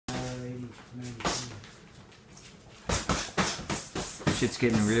Shit's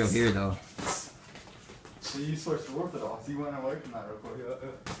getting real here though. So you switched to orthodox. You went away from that real quick.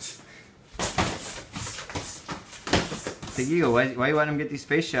 Big Eagle, why you letting him get these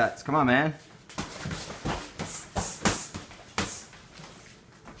face shots? Come on, man.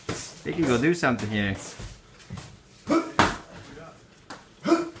 Big Eagle, do something here.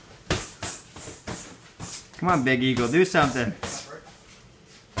 Come on, Big Eagle, do something.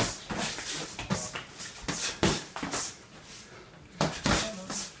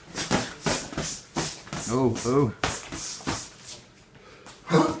 Oh, oh.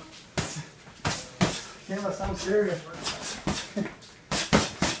 Damn, that sounds scary.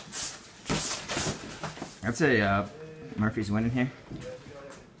 I'd say Murphy's winning here.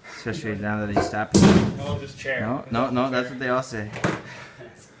 Especially now that he's stopped. No, just chair. No, that's what they all say.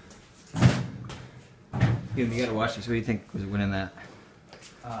 You gotta watch this. Who do you think was winning that?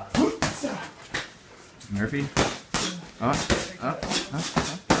 Murphy?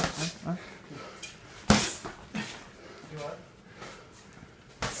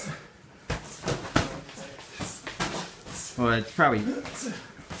 Well, it's probably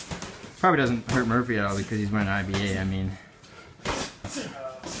doesn't hurt Murphy at all because he's winning IBA. I mean,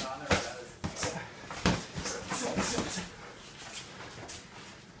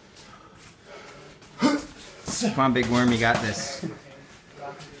 come on, big worm, you got this.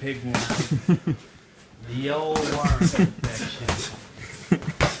 Big worm. The old worm infection.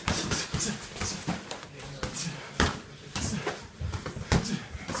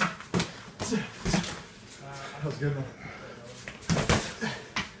 That was good, man.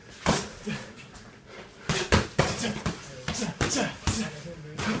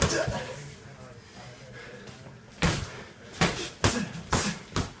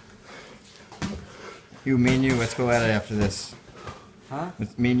 You, me and you, let's go at it after this. Huh?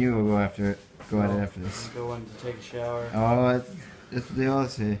 Me and you will go after it. Go at it after this. Go in to take a shower. Oh, that's what they all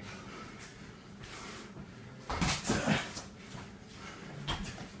say.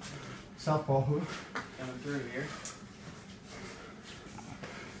 Southpaw hook. Coming through here.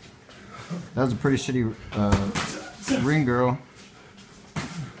 That was a pretty shitty ring girl.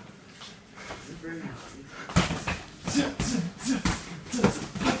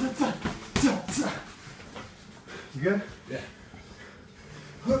 You good? Yeah.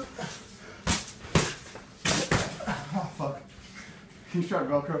 Oh, fuck. You tried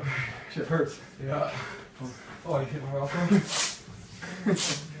Velcro. Shit hurts. Yeah. Oh, you hit my Velcro?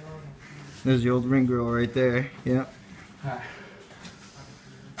 There's the old ring girl right there. Yep.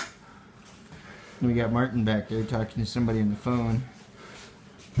 And we got Martin back there talking to somebody on the phone.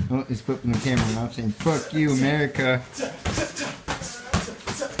 Oh, he's flipping the camera off saying, "Fuck you, America."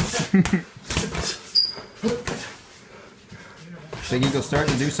 Big Eagle's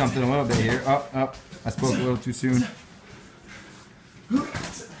starting to do something a little bit here. Oh, I spoke a little too soon.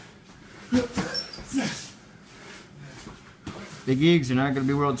 Big Eags, you're not going to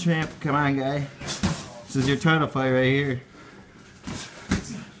be world champ. Come on, guy. This is your title fight right here.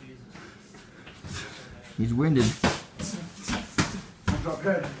 He's winded. Drop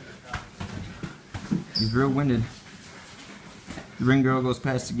head. He's real winded. The ring girl goes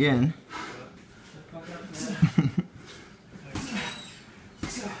past again.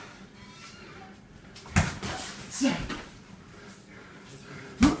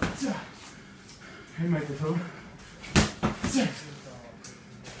 Hey, make the toe.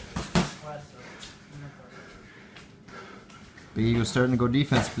 Big Eagle's starting to go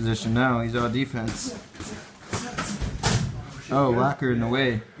defense position now. He's all defense. Oh, locker in the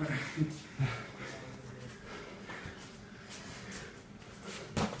way.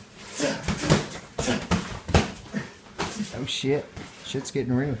 Oh shit. Shit's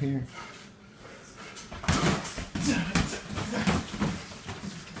getting real here.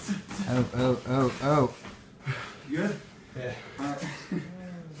 Oh. You good? Yeah. Alright.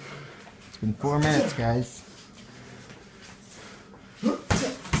 It's been 4 minutes, guys.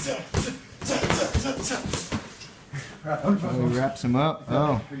 Oh, he wraps him up.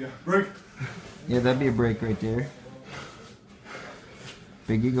 Oh. Break. Yeah, that'd be a break right there.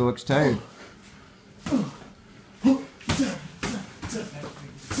 Big Eagle looks tired.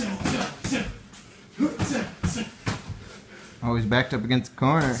 Oh, he's backed up against the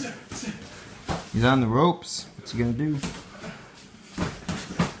corner. He's on the ropes. What's he gonna do?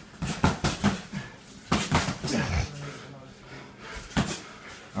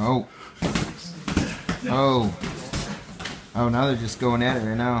 Oh. Oh. Oh, now they're just going at it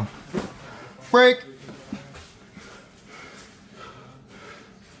right now. Break!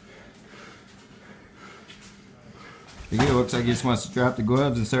 Big Eagle looks like he just wants to drop the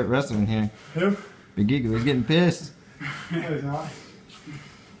gloves and start wrestling here. Who? Big Eagle, he's getting pissed. No, he's not.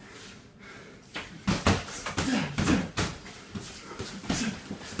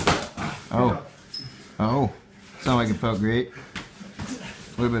 Oh. Oh. Sounded like it felt great.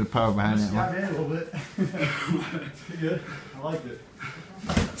 A little bit of power behind that Yeah, one. man, a little bit. Good. I liked it.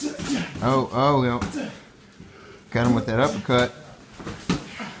 Oh, yeah. Got him with that uppercut.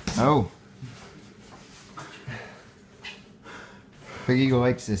 Oh. Big Eagle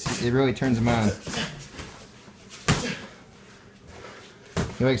likes this. It really turns him on.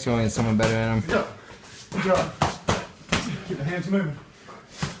 He likes going at someone better than him. Good job. Good job. Keep the hands moving.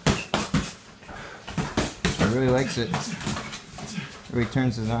 He really likes it. Really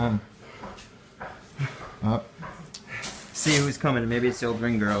turns his on. Up. See who's coming. Maybe it's the old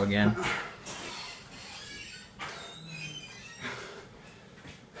ring girl again.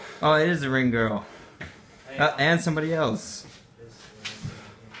 Oh, it is the ring girl. And somebody else.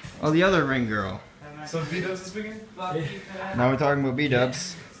 Oh, the other ring girl. So B-Dubs is speaking? Now we're talking about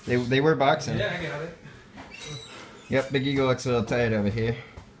B-Dubs. They were boxing. Yeah, I got it. Yep, Big Eagle looks a little tired over here.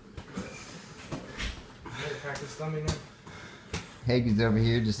 Practice thumbing now. Hagen's over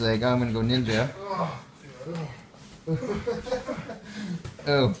here just like, oh, I'm gonna go ninja.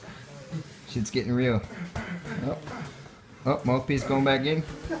 Oh. Shit's getting real. Oh. Oh, mouthpiece going back in.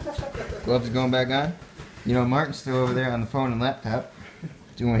 Gloves going back on. You know, Martin's still over there on the phone and laptop.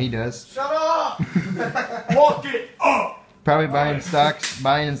 Doing what he does. Shut up! Walk it up! Probably buying stocks,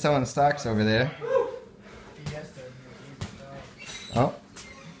 buying and selling stocks over there. Oh.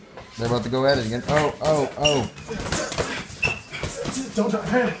 They're about to go at it again. Oh. Don't drop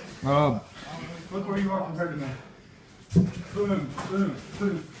hand. Oh. Look where you are compared to me. Boom, boom,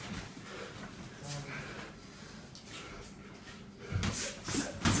 boom.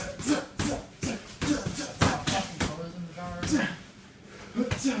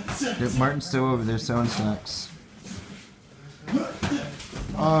 Yep, Martin's still over there selling stocks.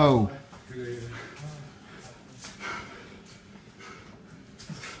 Oh.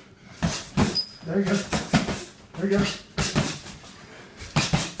 There you go. There you go.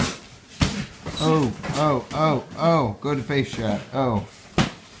 Oh. Good face shot. Oh.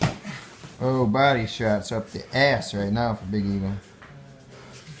 Oh, body shots up the ass right now for Big Eagle.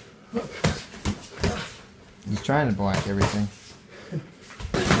 He's trying to block everything.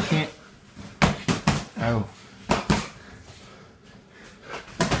 You can't. Oh.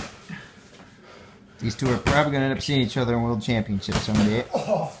 These two are probably going to end up seeing each other in World Championships someday.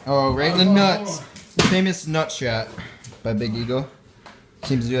 Oh, right in the nuts. The famous nut shot by Big Eagle.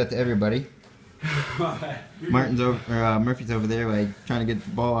 Seems to do that to everybody. Murphy's over there, like trying to get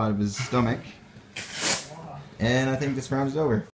the ball out of his stomach. And I think this round is over.